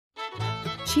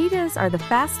Cheetahs are the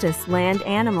fastest land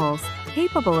animals,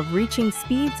 capable of reaching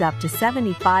speeds up to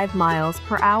 75 miles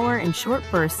per hour in short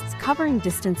bursts covering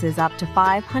distances up to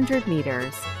 500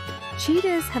 meters.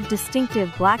 Cheetahs have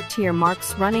distinctive black tear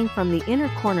marks running from the inner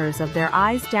corners of their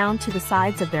eyes down to the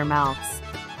sides of their mouths.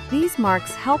 These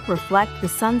marks help reflect the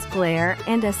sun's glare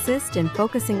and assist in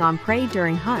focusing on prey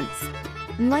during hunts.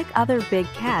 Unlike other big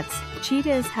cats,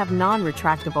 cheetahs have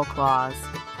non-retractable claws.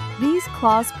 These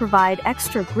claws provide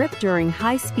extra grip during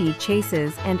high-speed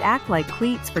chases and act like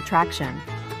cleats for traction.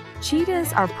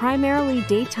 Cheetahs are primarily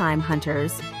daytime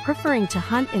hunters, preferring to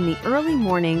hunt in the early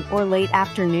morning or late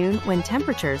afternoon when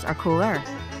temperatures are cooler.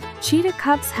 Cheetah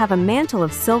cubs have a mantle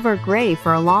of silver gray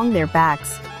fur along their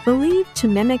backs, believed to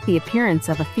mimic the appearance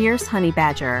of a fierce honey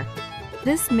badger.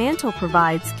 This mantle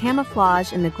provides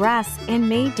camouflage in the grass and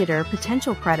may deter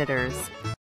potential predators.